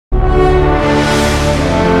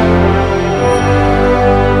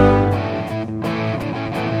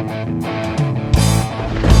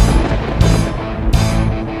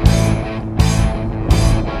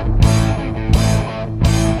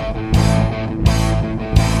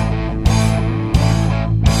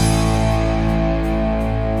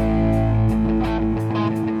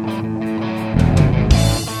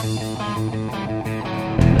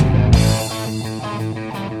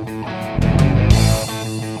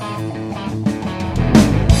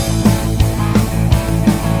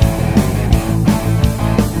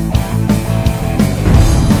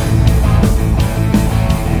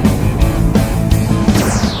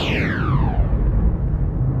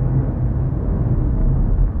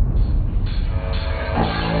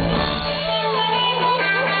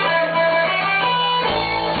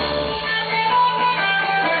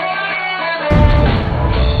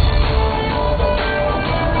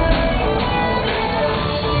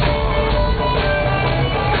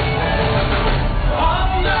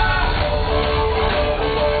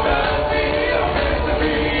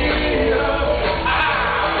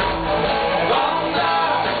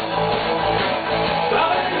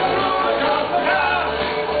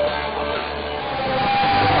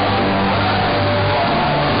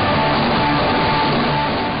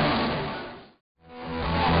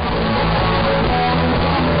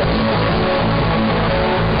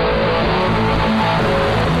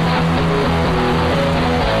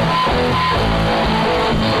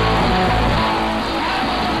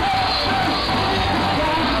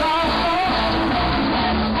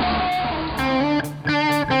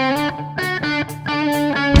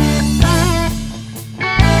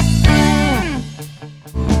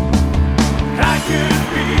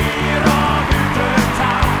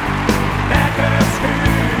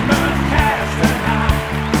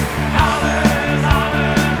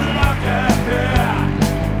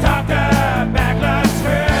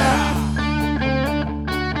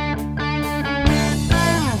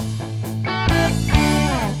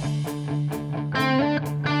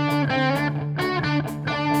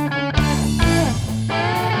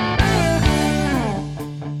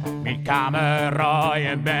camera,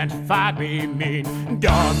 je bent vaak bij mij.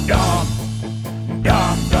 Dank, dank,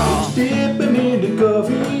 dank, dank. Ik stip hem in de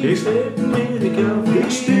koffie, ik stip hem in de koffie, ik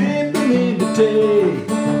stip hem in de thee.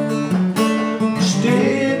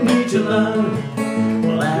 Stip niet te lang,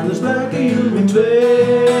 want anders blijken jullie twee.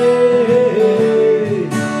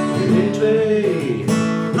 Twee.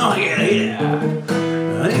 Nog een keer,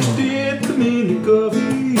 en ik stip hem in de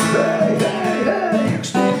koffie, hey, hey, hey. Ik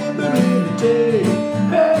stip hem in de thee,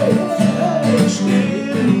 hey, hey, hey. Ik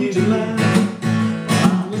stip niet te lang,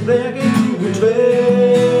 anders blijken jullie twee.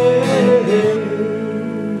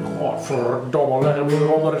 Godverdomme, leg hem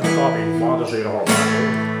weer onder het koffie, maar dat is hier al.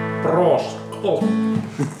 Proost. Oh.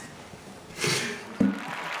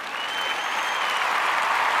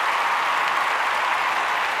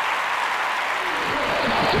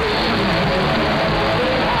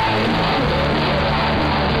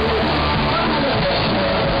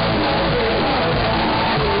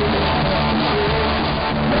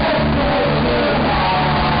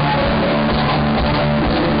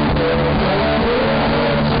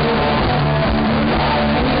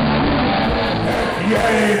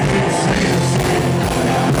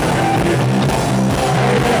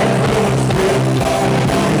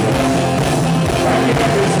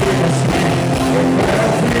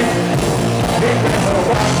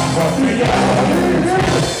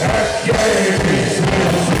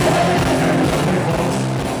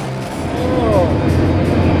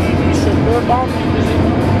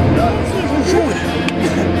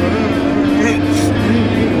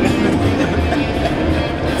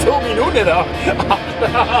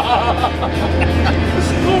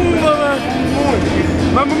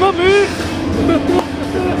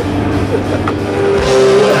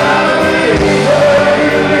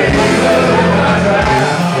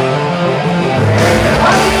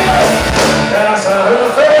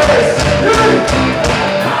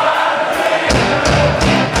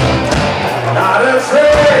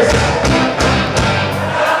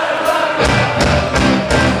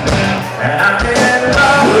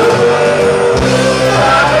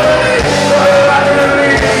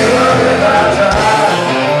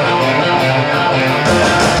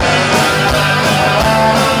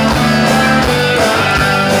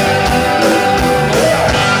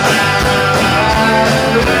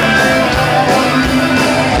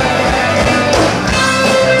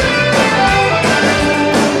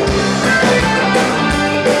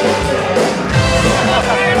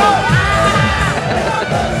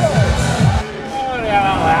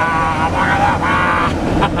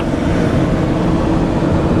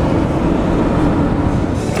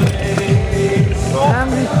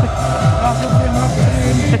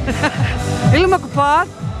 Helemaal kapot.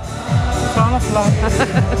 Vanaf lang.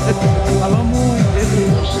 Hallo mooi.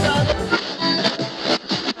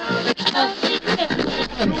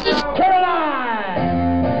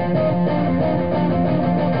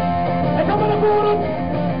 Ik kom naar voren.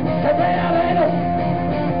 Ik ben alleen.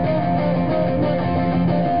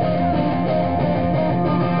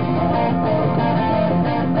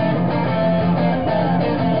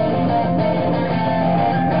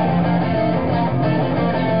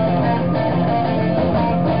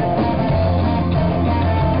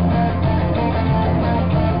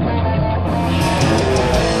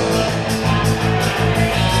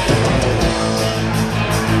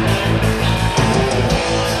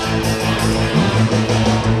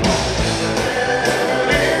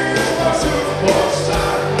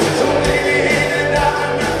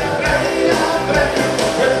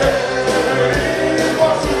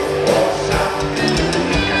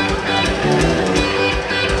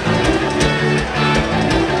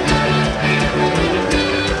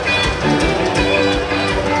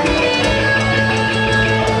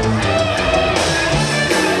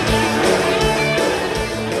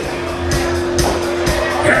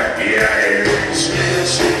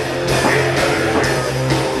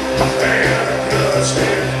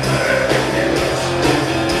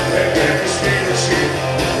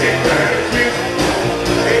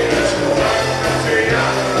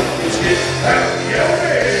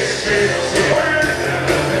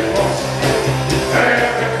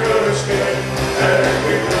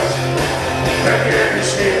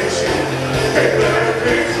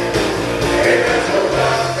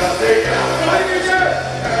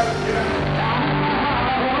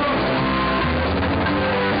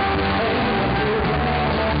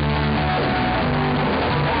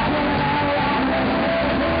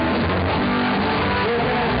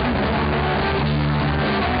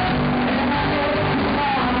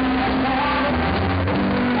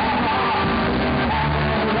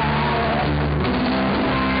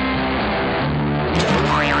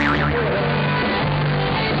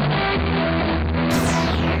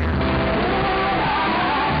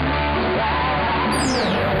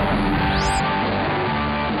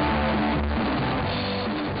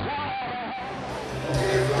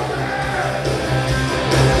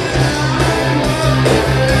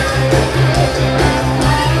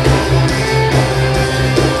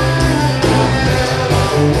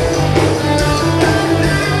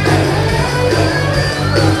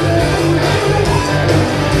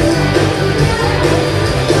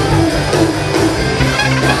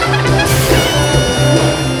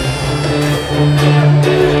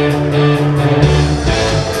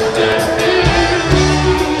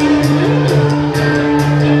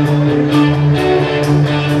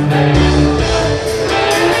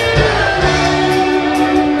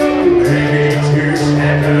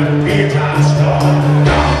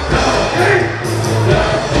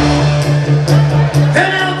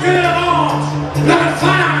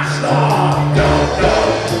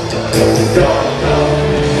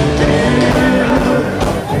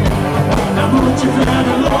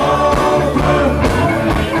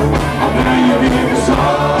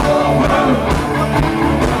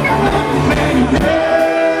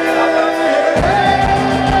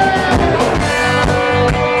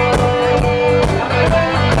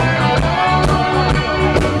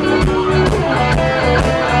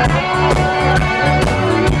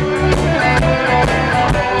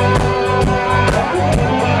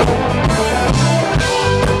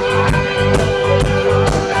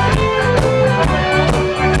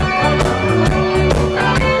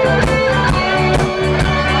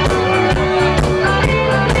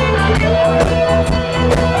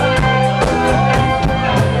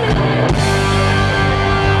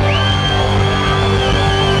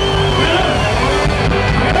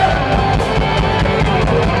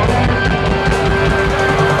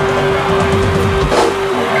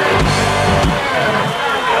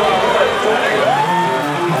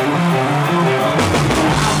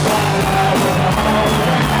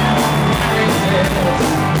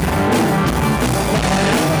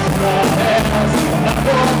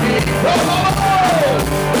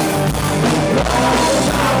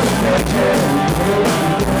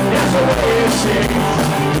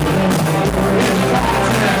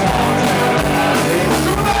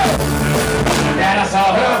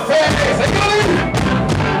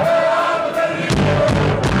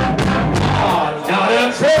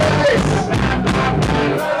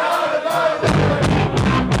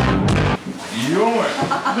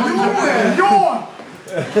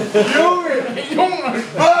 Jongen!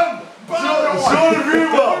 Bam! Zo'n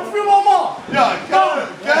vuurbal! man! Ja, ken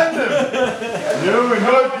hem! Jongen,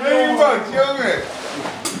 nooit meegemaakt, jongen!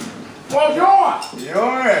 Wat jongen!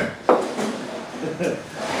 Jongen!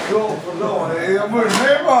 Godverdomme, je moet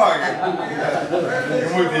meemaken! Je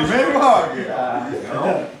moet die meemaken!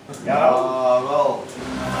 Ja, wel!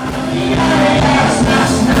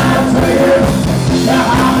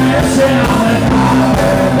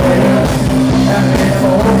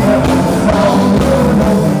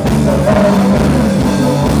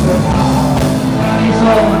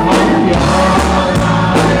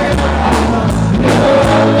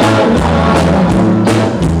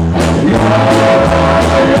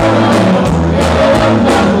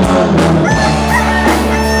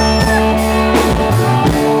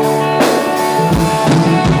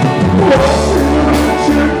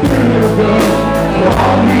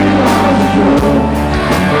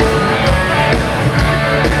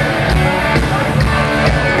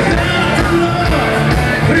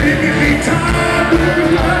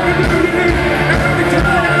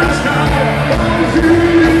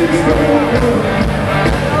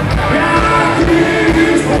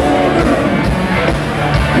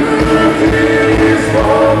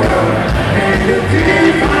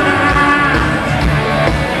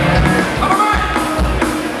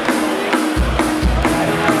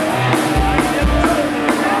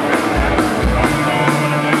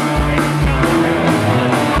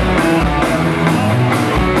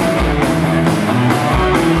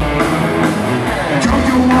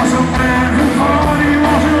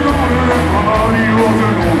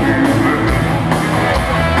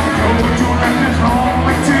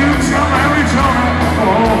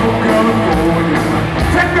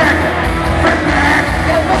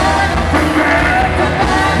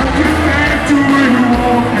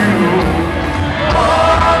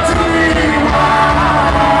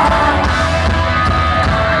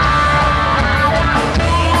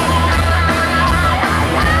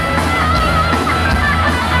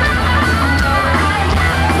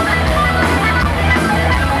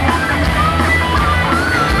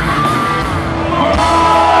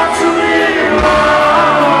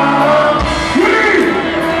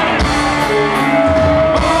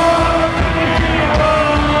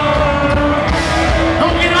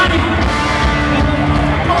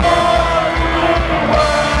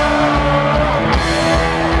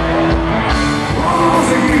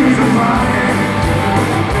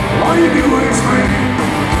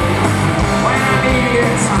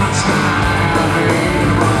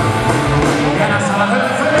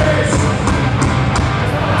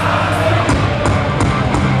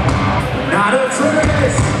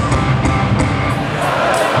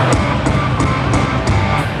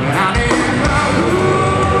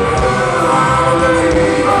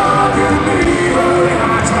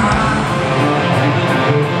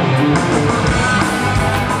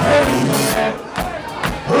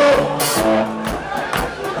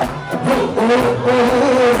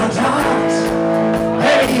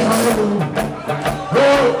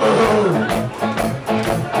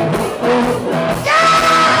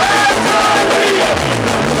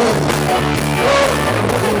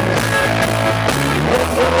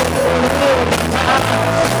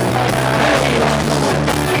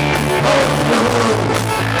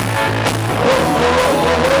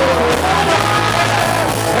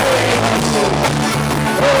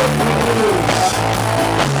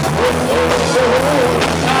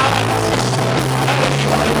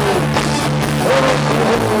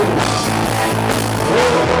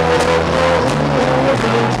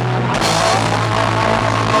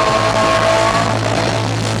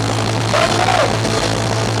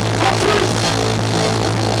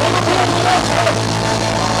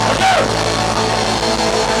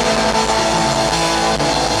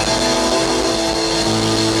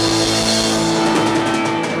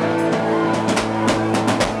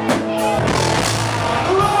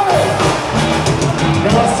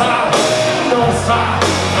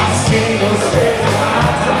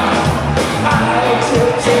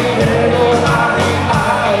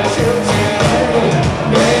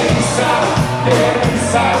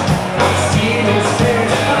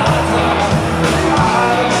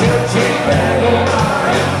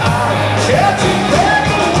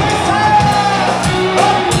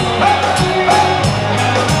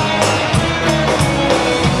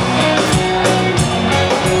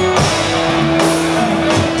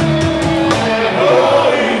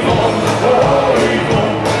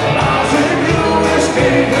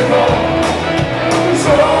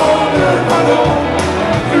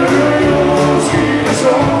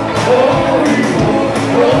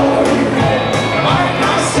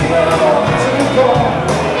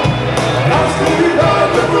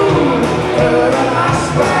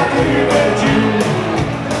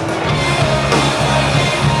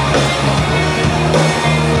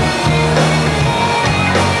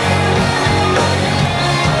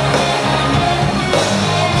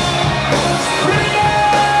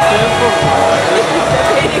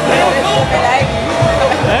 weet ik wel. Dat ben hij niet.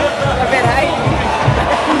 Dat ben hij niet.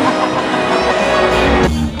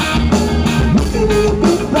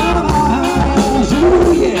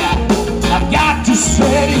 I've got to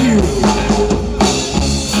say to you,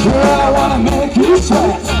 girl, I wanna make you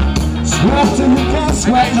sweat, sweat till you can't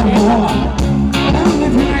sweat no more. And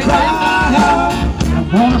if you cry, I'm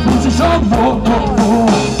gonna put you so more.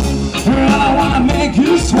 Girl, I wanna make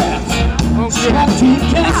you sweat, sweat till you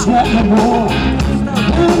can't sweat no more.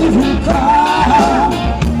 And if you cry,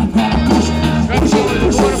 I'm gonna push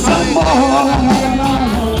you some more.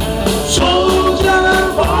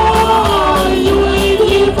 Soldier boy, you ain't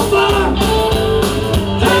here for fun.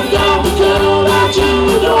 Take off the girl that you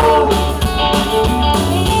adore.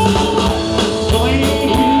 You ain't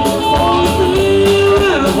here for the beer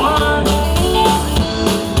and the wine.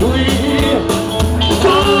 You ain't here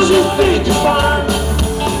because you think you're fine.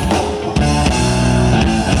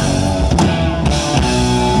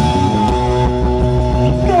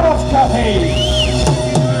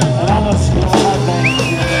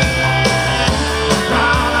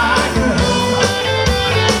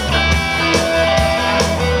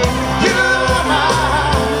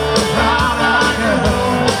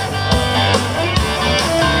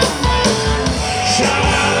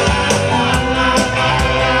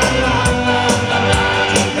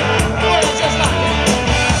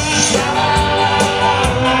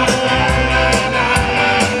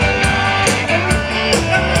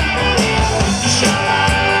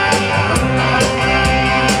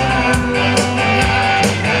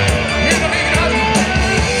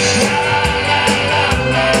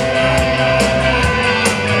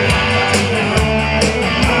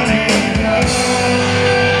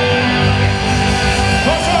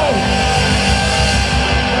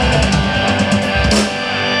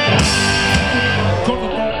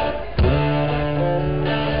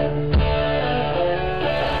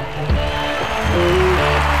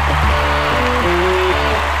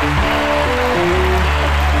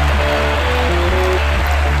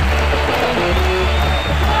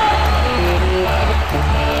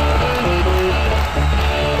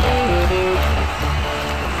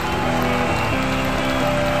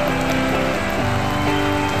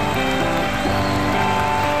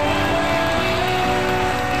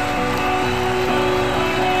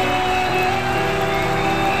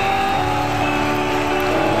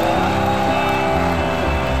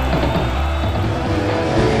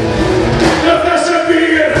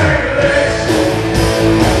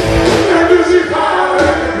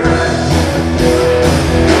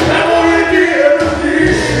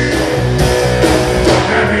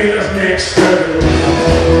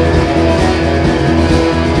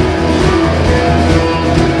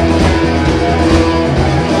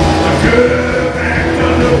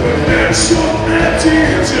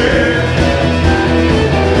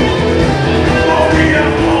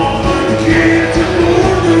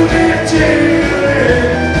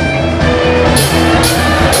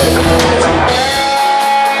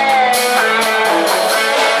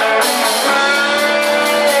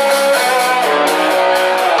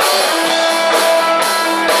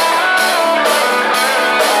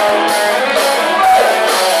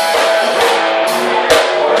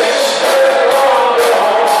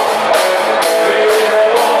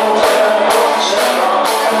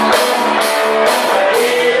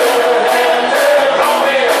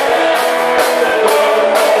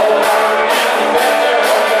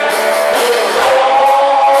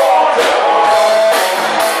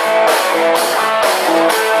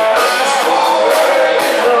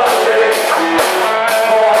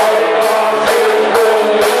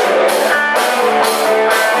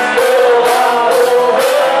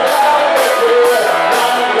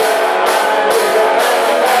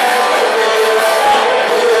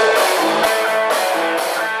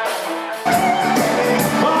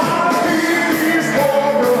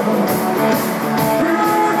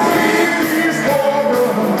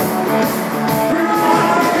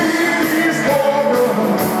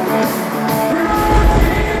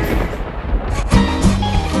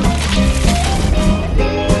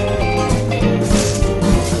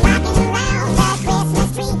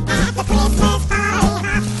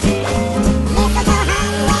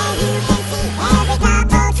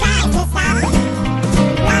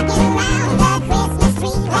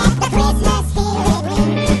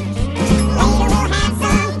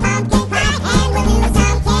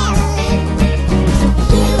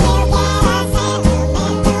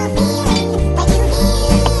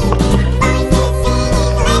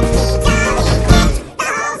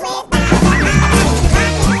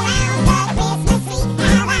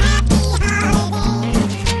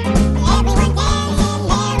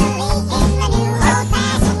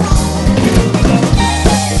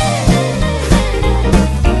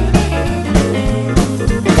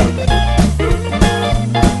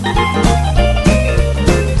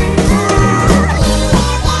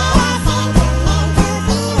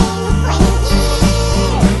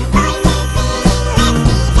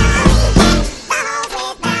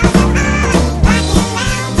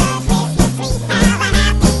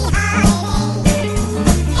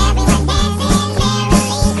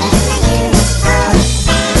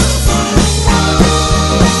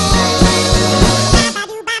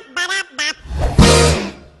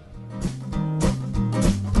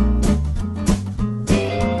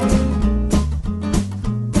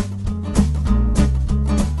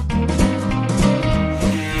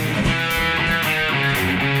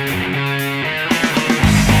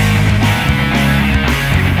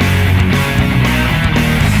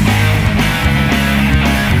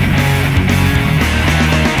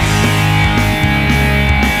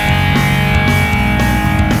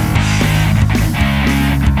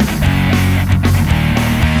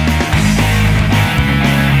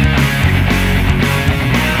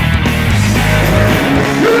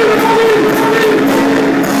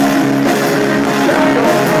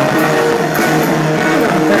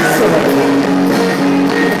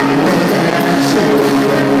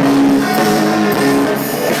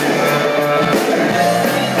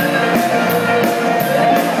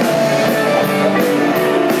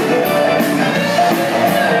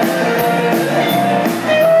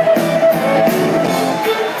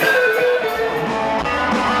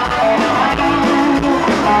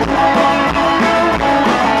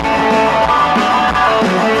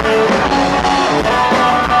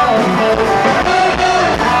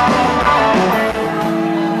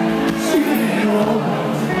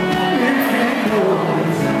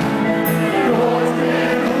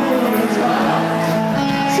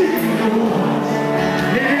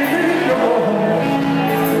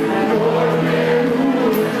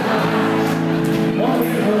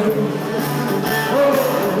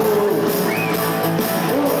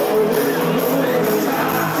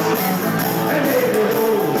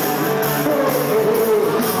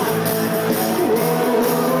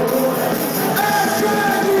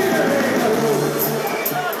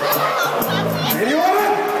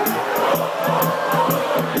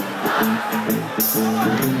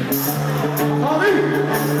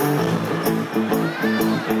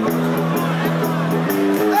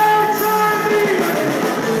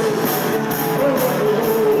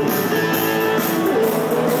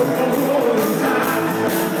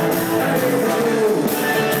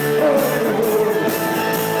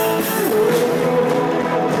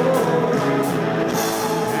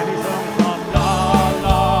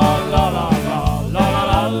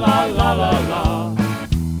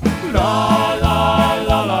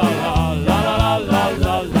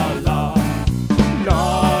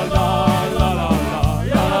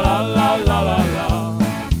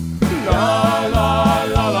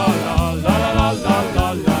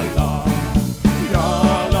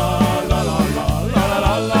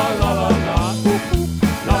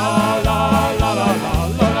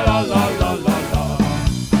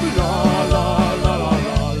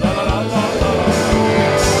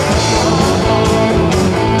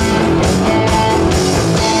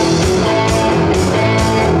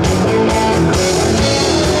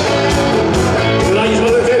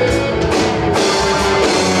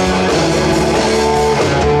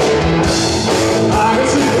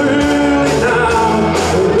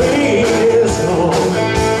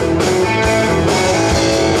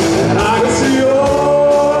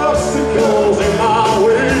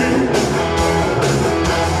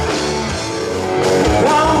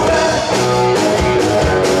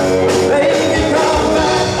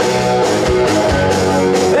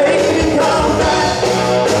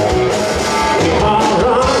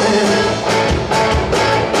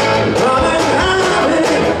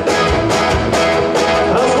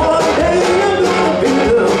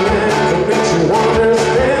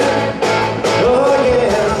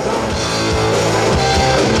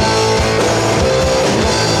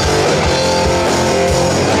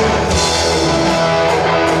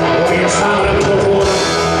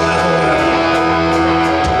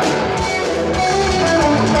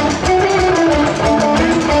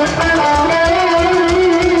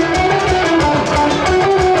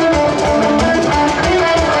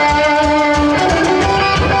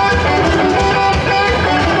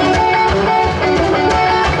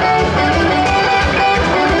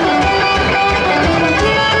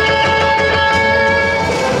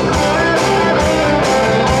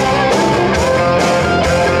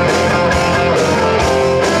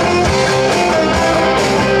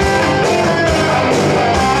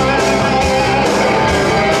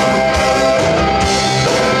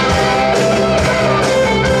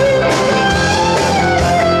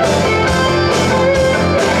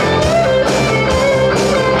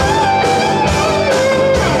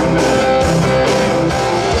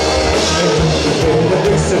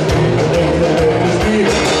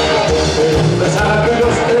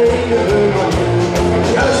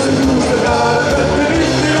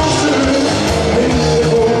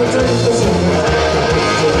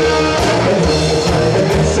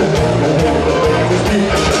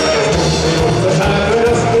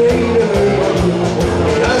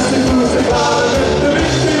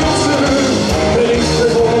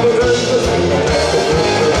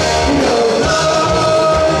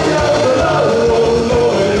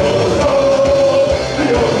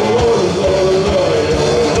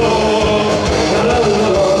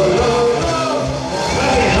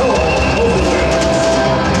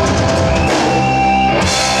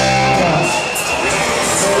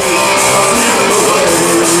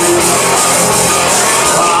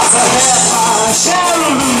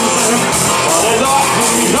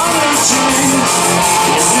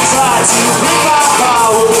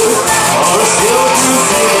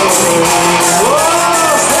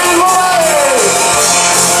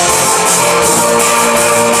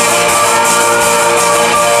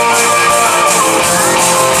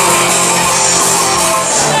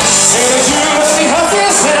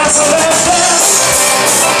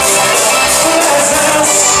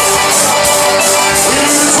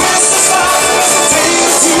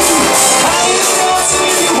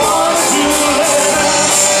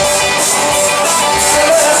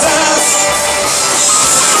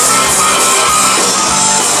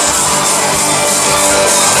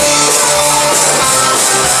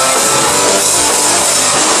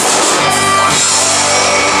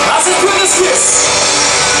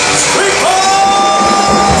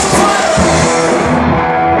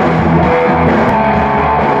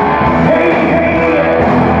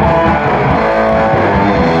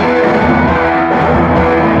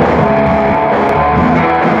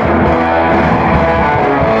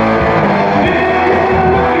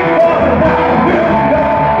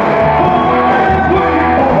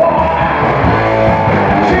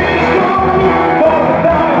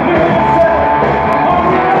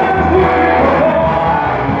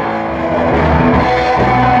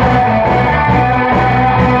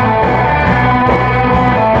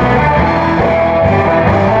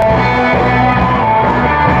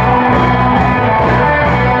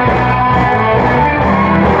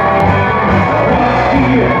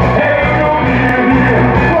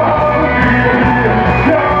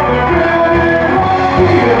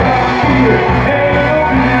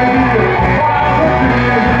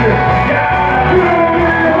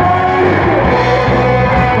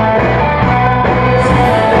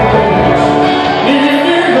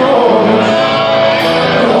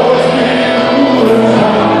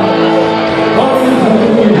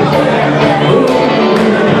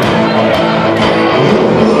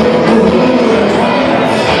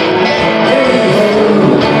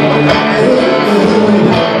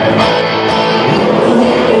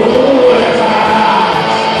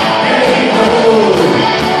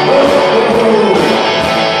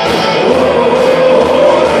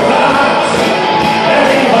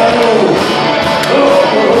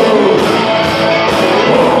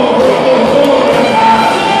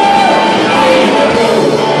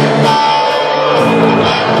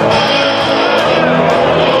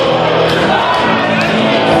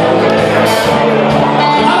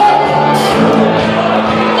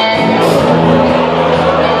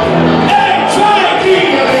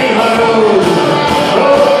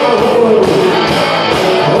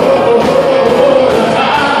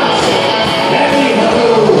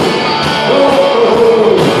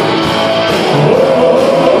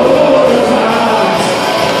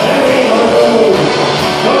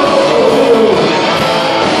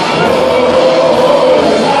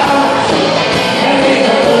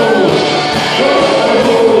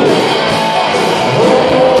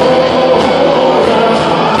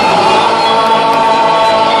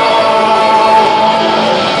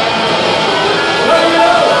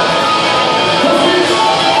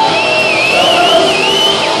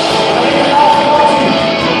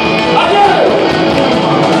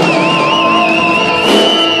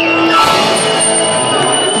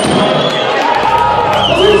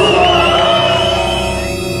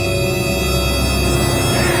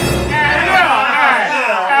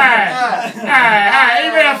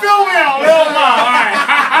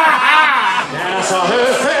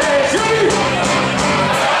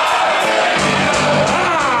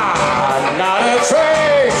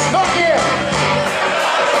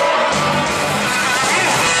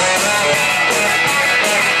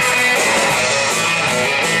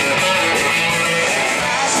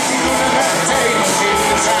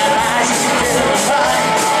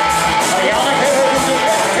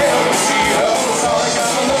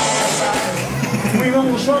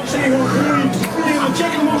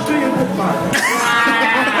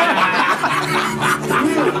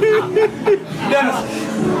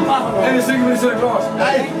 En dan zingen we zo Klaas.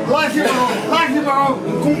 Hé, laat je maar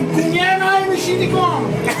op. Kom jij nou even zien die kwam?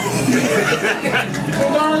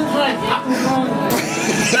 Kom dan in het vijf.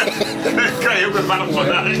 Kan je ook met mannen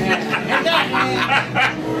vandaag. En daar.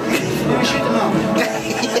 Waar zit hem nou?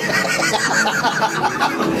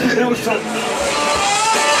 Heel schat.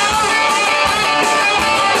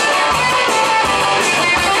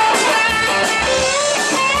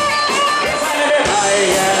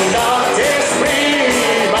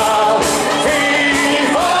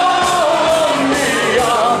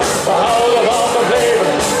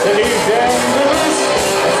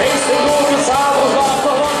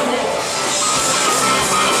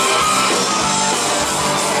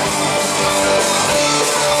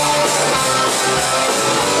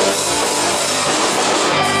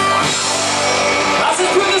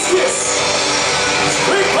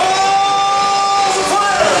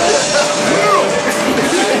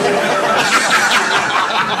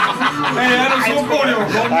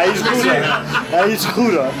 Hij is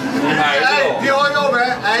goed hoor. Hey, die hoor je op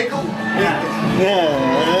hè, eikel.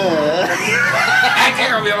 Ik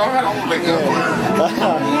denk alweer wel een ogenblik.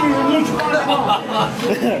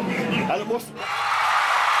 Ja, dat moest.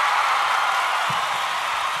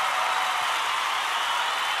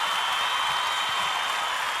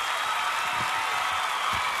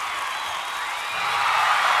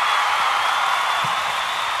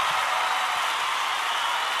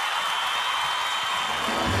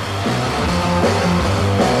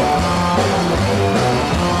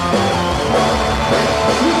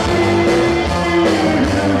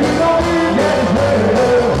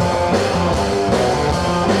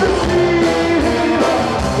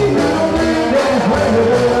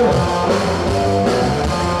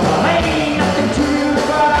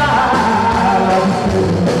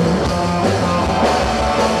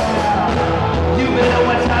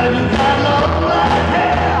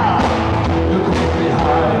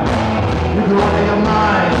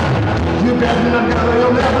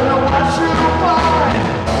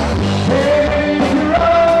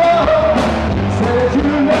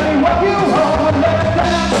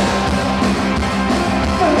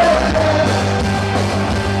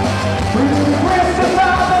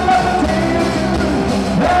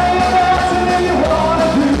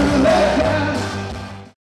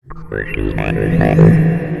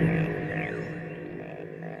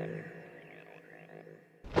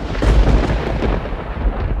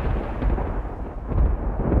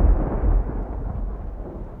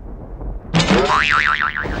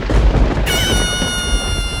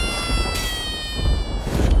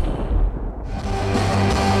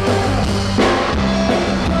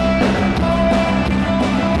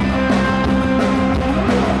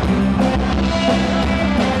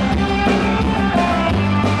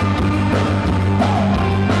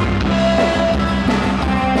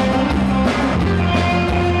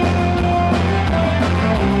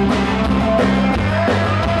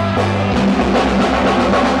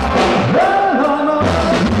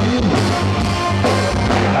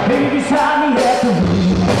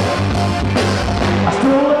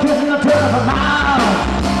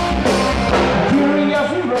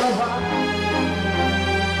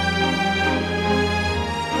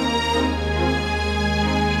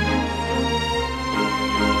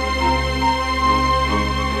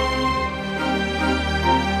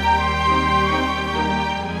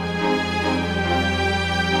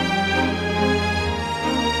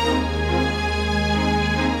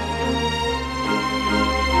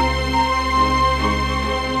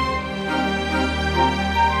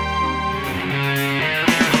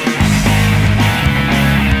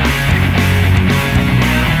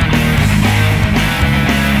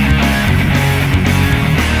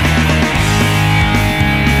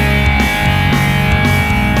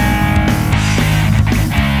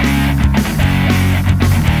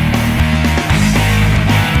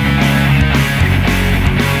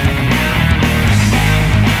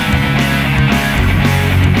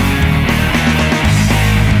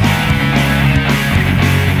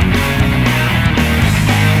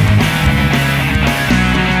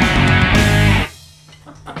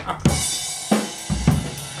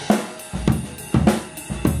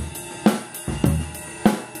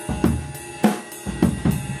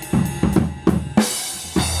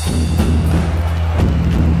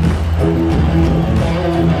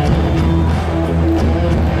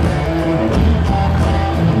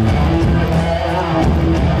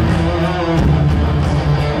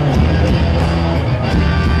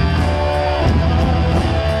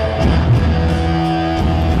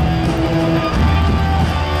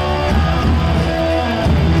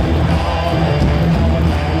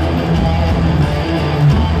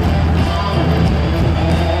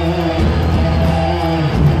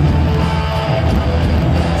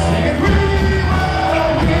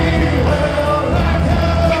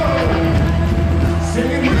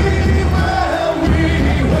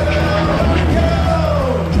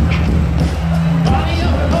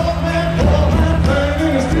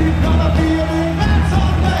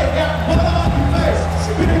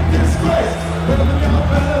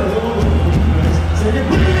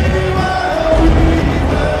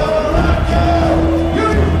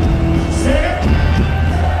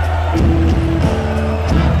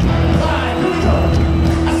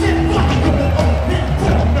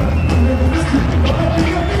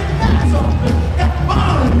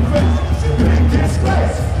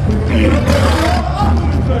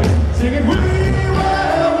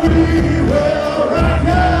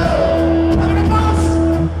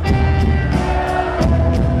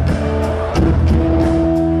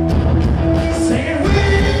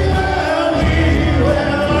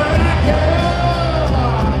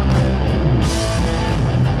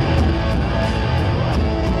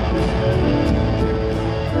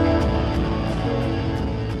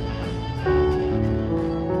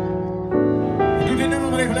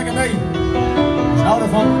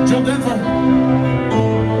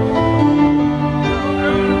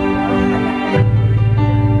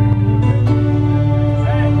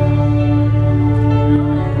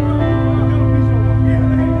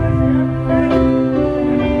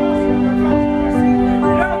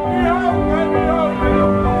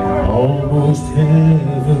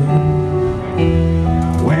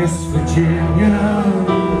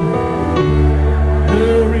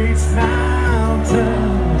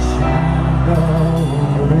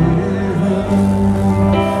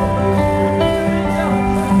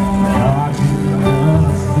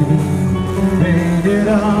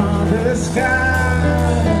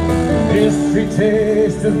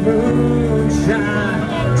 taste of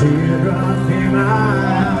moonshine, teardrop in my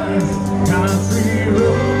eyes, country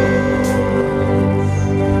roads,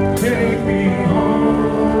 take me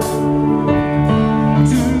home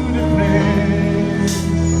to the place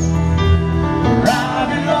where I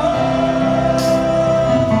belong,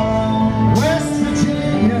 West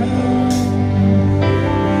Virginia,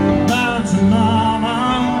 Mountain Mama,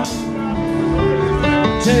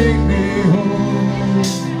 take me home,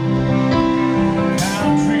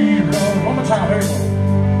 country road. One more time, baby.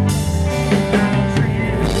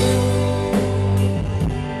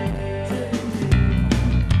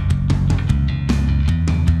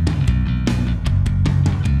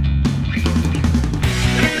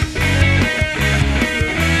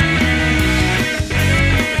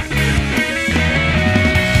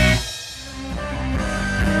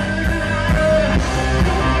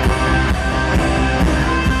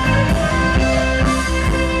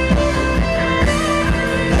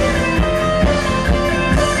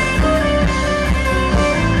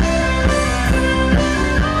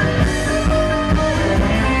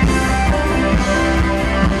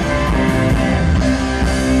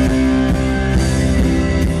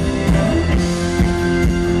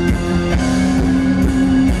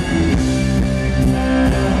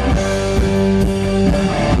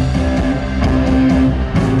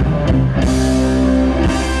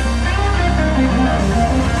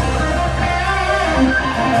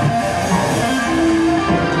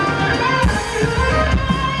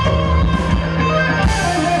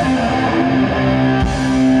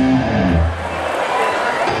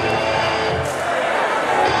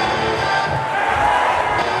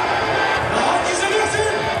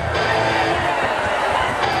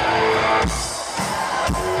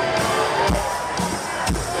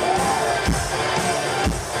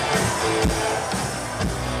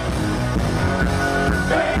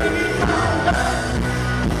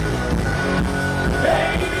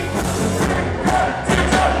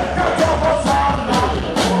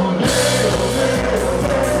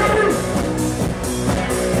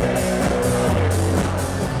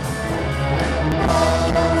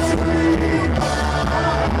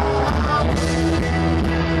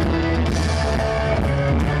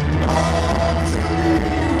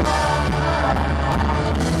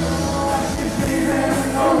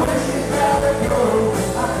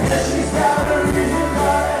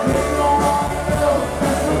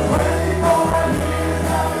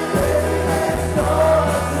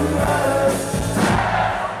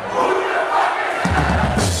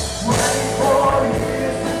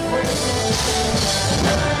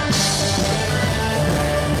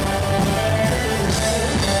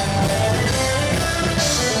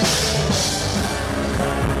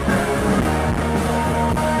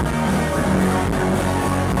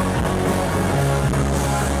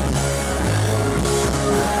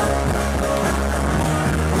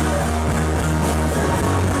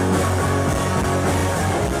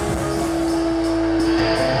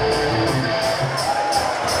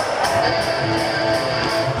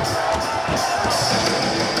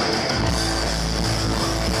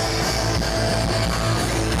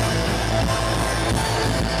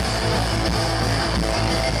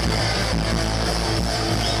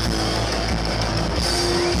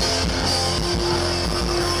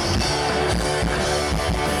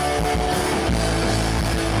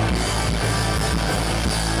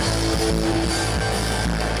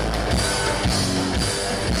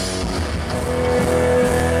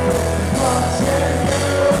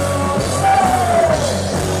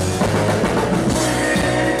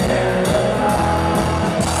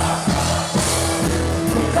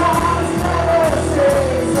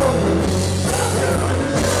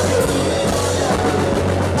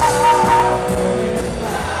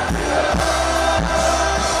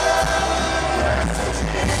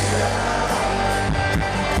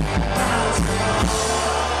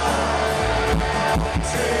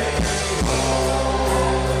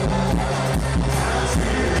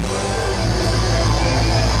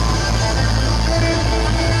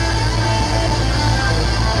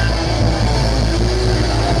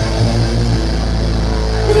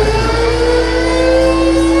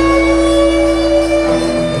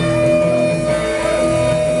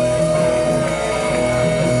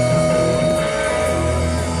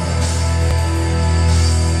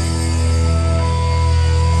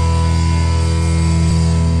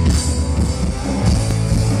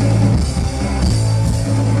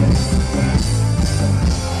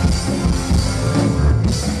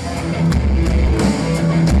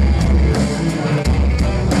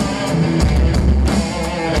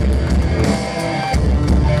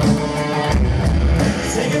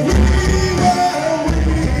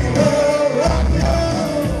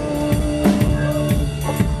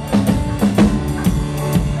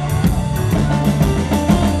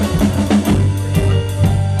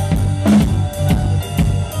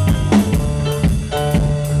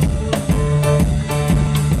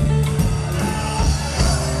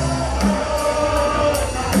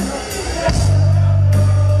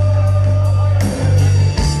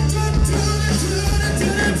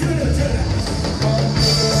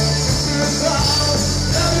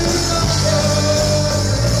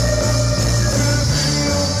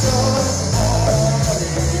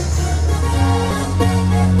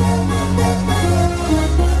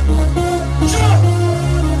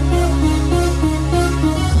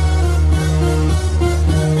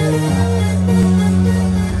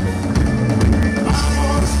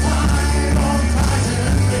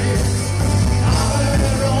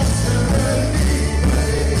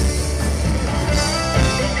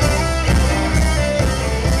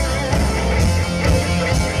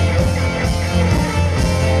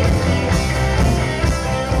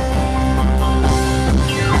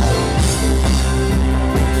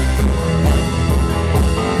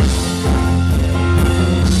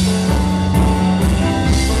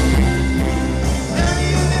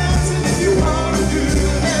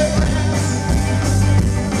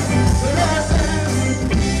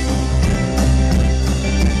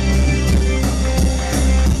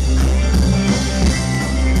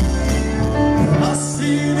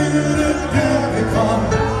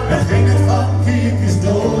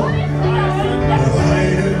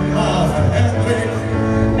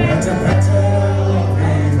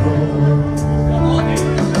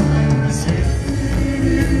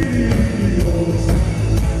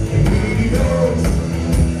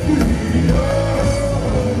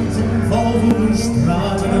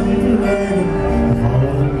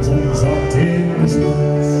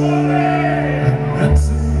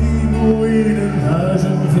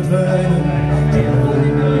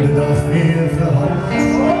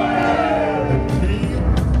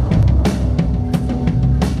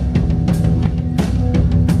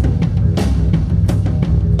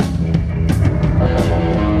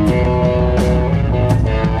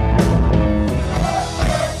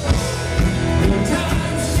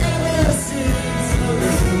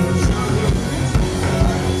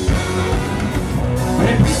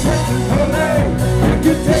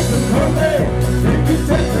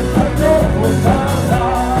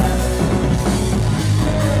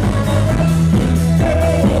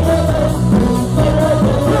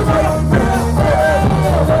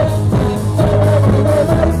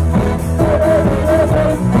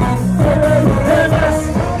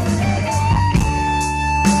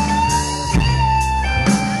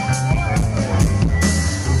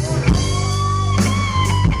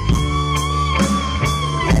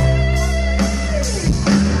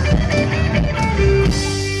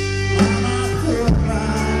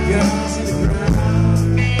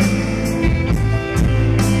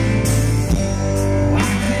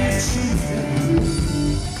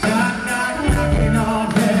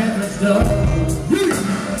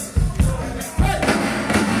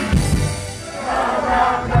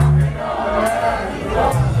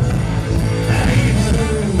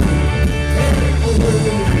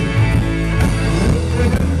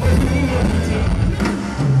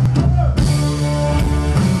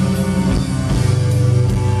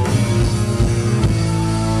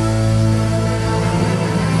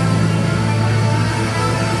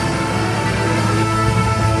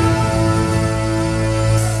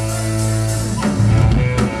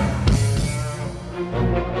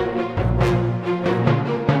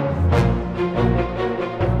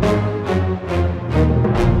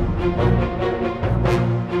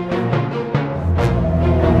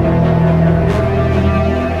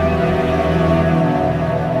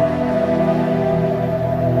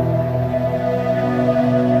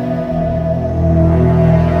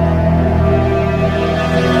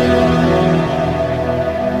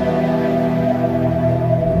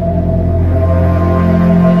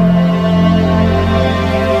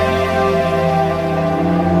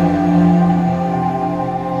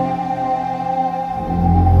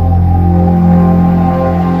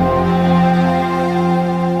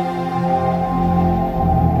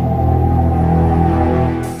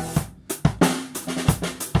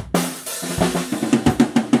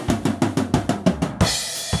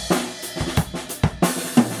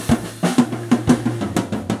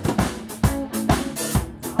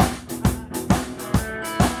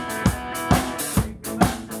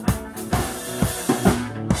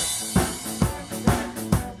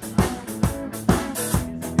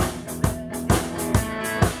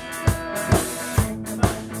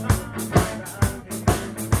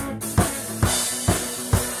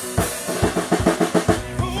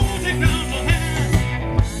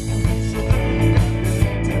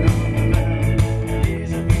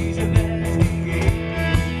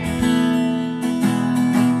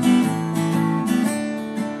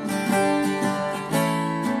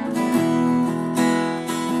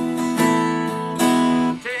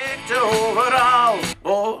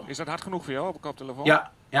 Is dat hard genoeg voor jou op een koptelefoon?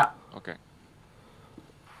 Ja, ja. Oké.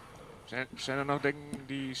 Zijn er nog dingen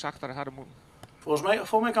die zachter hadden moeten? Volgens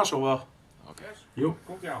mij kan het zo wel. Oké. Jo.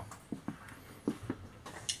 Komt jou.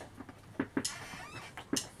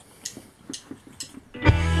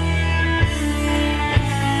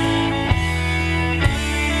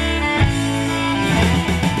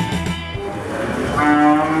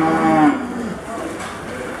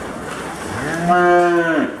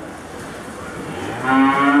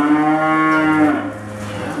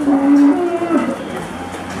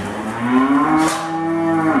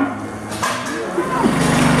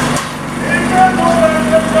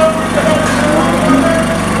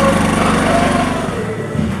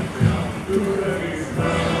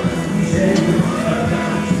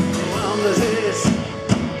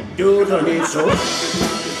 Doe dat niet zo.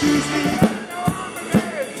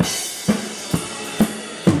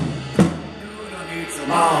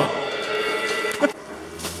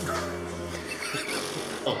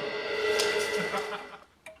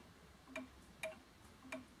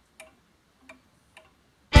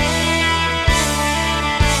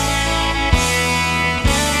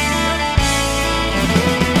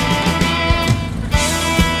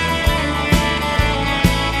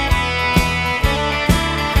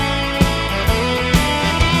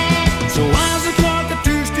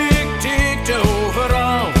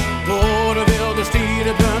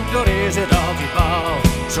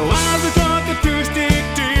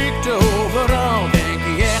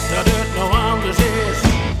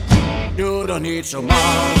 Niet zo mal.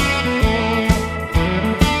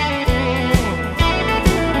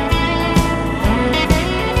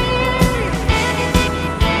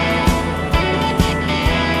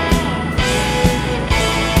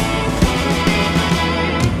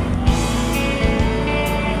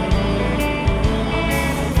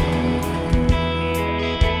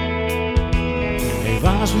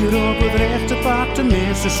 Was weer op het rechte pad,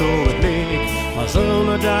 tenminste zo het leek. Maar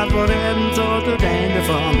zullen dat wel redden tot het einde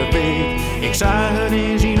van de week? Ik zag het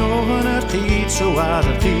in zijn ogen, het giet zoals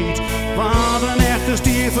het giet. Want een echte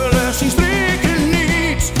stierverlust die spreken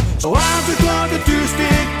niet. Zoals de klok het uur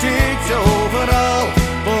stikt, tikt overal.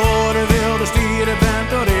 Voor de wilde stieren bent,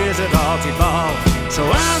 dan is het altijd bal.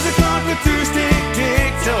 Zoals de klok het uur stikt,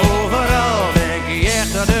 tikt overal. Denk je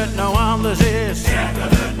echt dat het nou anders is?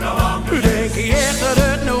 Denk je echt dat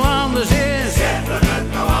het nou anders is?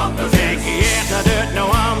 Denk je echt dat het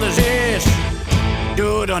nou anders is?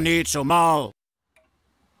 Doe dan niet zo mal.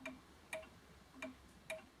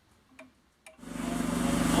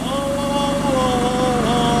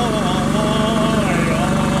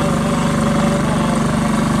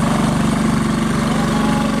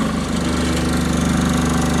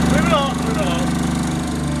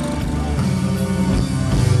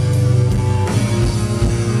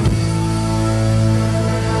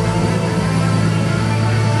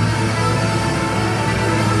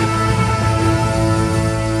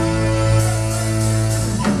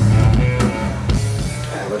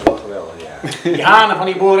 Die hanen van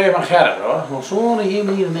die boerderij van Ger, hoor. Want zo'n hier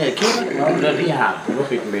in de kip, dat die hanen. Dat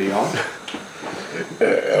weet ik een beetje aan.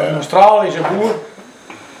 Een Australische boer.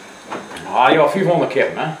 Ah, die had 400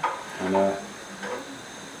 kippen, hè. En, nou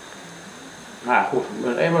ja, goed,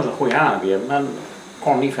 hij was een goede haan weer, maar ik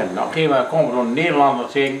kon het niet vinden. Nou, op een gegeven moment kwam er een Nederlander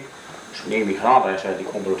tegen. Zo'n immigrant, hij zei, die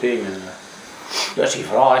komt er tegen. Dus die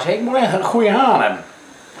vrouw, hij zei, ik moet echt een goede haan hebben.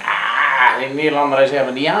 Ah, die Nederlander, hij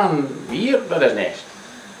zei, die haan hier, dat is niks.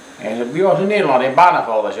 En bij ons in Nederland, in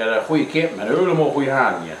Barneveld, dat is een goede kip met een helemaal goede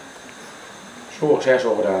haan hier. Zo gezegd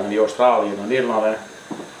over gedaan, en die Australië en Nederland,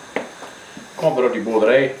 komt er op die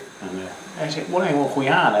boerderij. En, hij zegt, ik moet echt wel een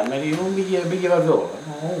goede haan hebben, maar die een beetje wat wil.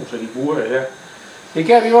 Oh, zei die boer, hij zegt, ik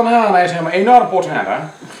heb hier wel een haan, hij zegt, maar enorm procent, hè.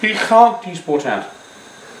 Gigantisch procent.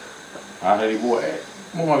 Nou, zei die boer,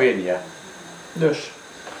 moet maar weten, ja. Dus,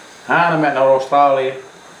 hanen met naar Australië.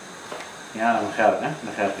 Ja, dan gaat het, hè,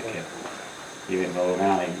 dan gaat de kip. Je weet wel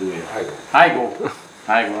hoe ik doe je.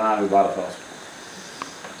 Heikel aan uw Barneveld.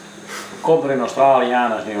 Komt er in Australië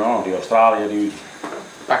aan, dus die Australië die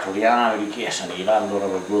pakt wel die aan, die kisten, die laten door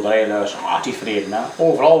op het boerderijhuis. Ah, die vreten, hè.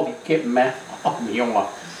 Overal die kippen, hè. Oh, mijn jongen.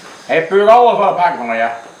 Hij peuk alles wat pakken van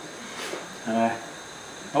ja. En,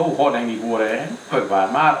 oh god, denk die boeren, hè. Peukbaar.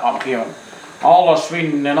 Maar op een gegeven moment, alle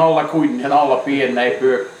zwienen en alle koeien en alle peren, hij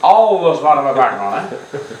peuk alles wat we pakken van, hè.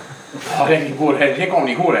 Oh, denk die boer, dat komt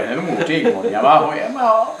niet goed, hè. Dat moet tegen worden. Ja, maar op een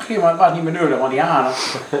gegeven moment was het niet meer nodig, want die hanen,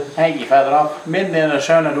 Henkje verderaf, midden in de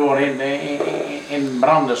zonne door in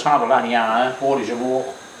branden zaten lag die hanen, hoor je ze omhoog.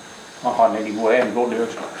 Maar gewoon die boer even doodneus.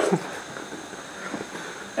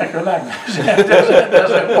 Echt gelijk, dat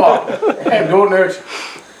is een pad. Even doodneus.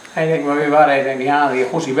 Hij denkt, maar wie waar? Hij denkt, die haan, die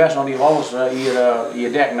goed die best nog die alles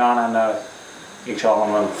hier dekken aan en ik zal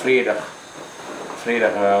hem een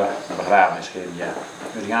vredig begrafenis geven, ja.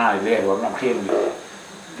 Dus die haan die ligt wordt, nou begin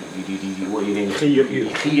die hoe je denkt, die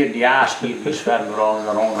gier, die aasgier, die zwermt er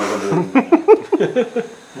onder gebeuren.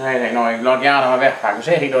 Hij denkt, nou ik laat die haan maar wegpakken.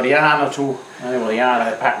 Dan zeg ik door die haan naartoe, en dan wil die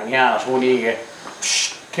haan pakken, die haan is gewoon die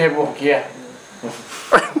kip nog een keer.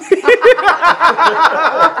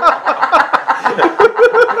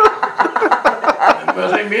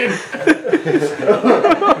 Was ik min.